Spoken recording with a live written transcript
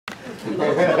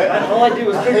All I do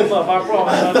is pick them up, I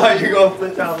promise. I thought you were going to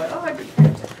flip out. I was like, oh, I could.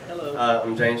 Hello.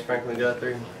 I'm James Franklin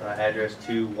Guthrie. Address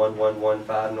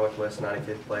 21115 Northwest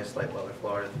 95th Place, Lake Butler,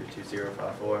 Florida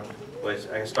 32054. Which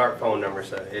I can start phone number,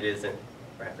 so it is in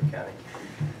Bradford County.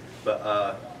 But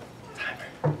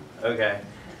timer. Okay.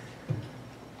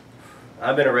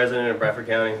 I've been a resident of Bradford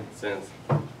County since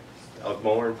I was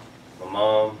born. My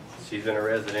mom, she's been a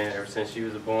resident ever since she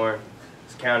was born.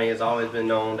 This county has always been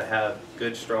known to have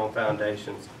good, strong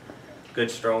foundations,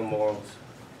 good, strong morals.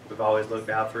 We've always looked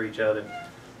out for each other.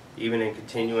 Even in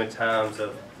continuing times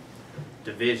of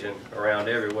division around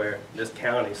everywhere, this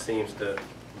county seems to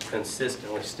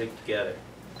consistently stick together.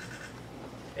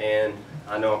 And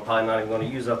I know I'm probably not even going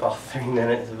to use up all 3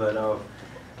 minutes, but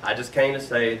I just came to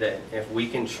say that if we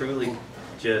can truly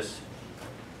just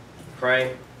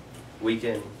pray, we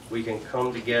can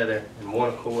come together in one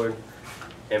accord.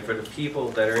 And for the people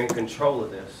that are in control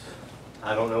of this,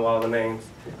 I don't know all the names,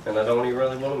 and I don't even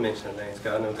really want to mention the names,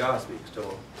 because I know God speaks to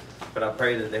them. But I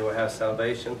pray that they will have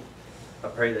salvation. I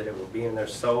pray that it will be in their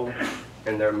soul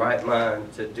and their right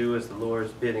mind to do as the Lord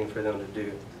is bidding for them to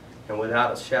do. And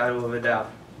without a shadow of a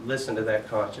doubt, listen to that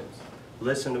conscience.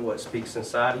 Listen to what speaks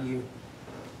inside of you,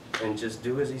 and just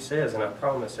do as He says. And I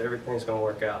promise everything's going to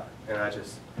work out. And I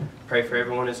just pray for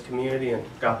everyone in this community, and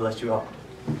God bless you all.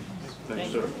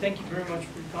 Thank you very much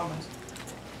for your comments.